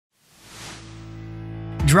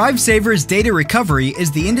DriveSavers Data Recovery is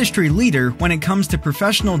the industry leader when it comes to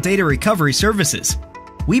professional data recovery services.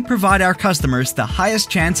 We provide our customers the highest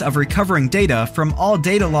chance of recovering data from all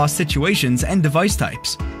data loss situations and device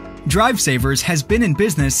types. DriveSavers has been in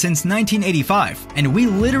business since 1985, and we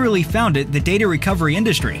literally founded the data recovery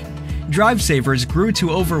industry. DriveSavers grew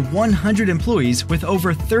to over 100 employees with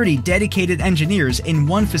over 30 dedicated engineers in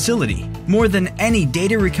one facility, more than any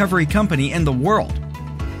data recovery company in the world.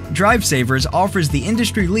 DriveSavers offers the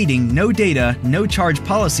industry-leading no data, no charge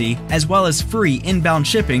policy, as well as free inbound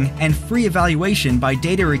shipping and free evaluation by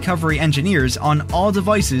data recovery engineers on all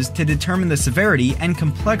devices to determine the severity and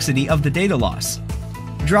complexity of the data loss.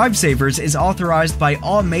 DriveSavers is authorized by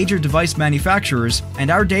all major device manufacturers,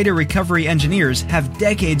 and our data recovery engineers have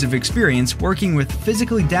decades of experience working with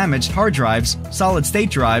physically damaged hard drives, solid-state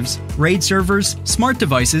drives, RAID servers, smart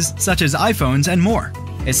devices such as iPhones, and more.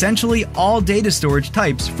 Essentially all data storage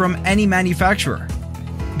types from any manufacturer.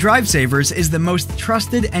 DriveSavers is the most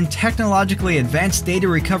trusted and technologically advanced data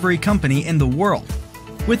recovery company in the world.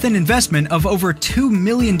 With an investment of over $2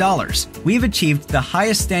 million, we've achieved the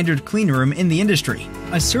highest standard cleanroom in the industry,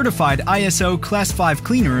 a certified ISO Class 5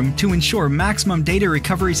 cleanroom to ensure maximum data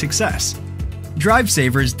recovery success.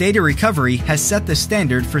 DriveSavers Data Recovery has set the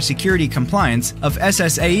standard for security compliance of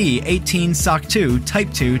SSAE 18 SOC 2 Type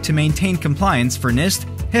 2 to maintain compliance for NIST,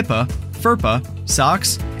 HIPAA, FERPA,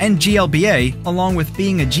 SOX, and GLBA, along with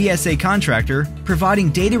being a GSA contractor, providing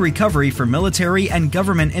data recovery for military and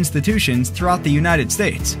government institutions throughout the United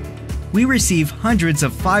States. We receive hundreds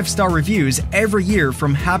of 5-star reviews every year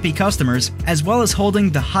from happy customers, as well as holding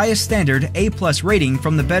the highest standard A+ rating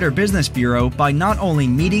from the Better Business Bureau by not only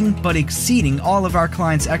meeting but exceeding all of our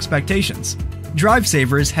clients' expectations.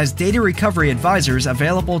 DriveSavers has data recovery advisors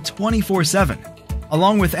available 24/7,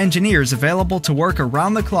 along with engineers available to work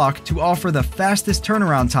around the clock to offer the fastest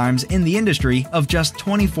turnaround times in the industry of just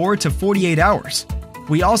 24 to 48 hours.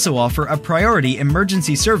 We also offer a priority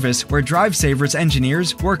emergency service where DriveSavers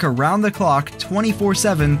engineers work around the clock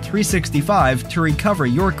 24/7, 365 to recover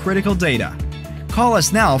your critical data. Call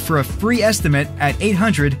us now for a free estimate at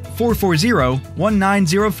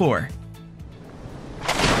 800-440-1904.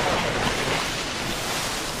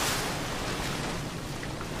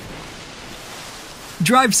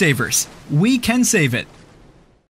 DriveSavers. We can save it.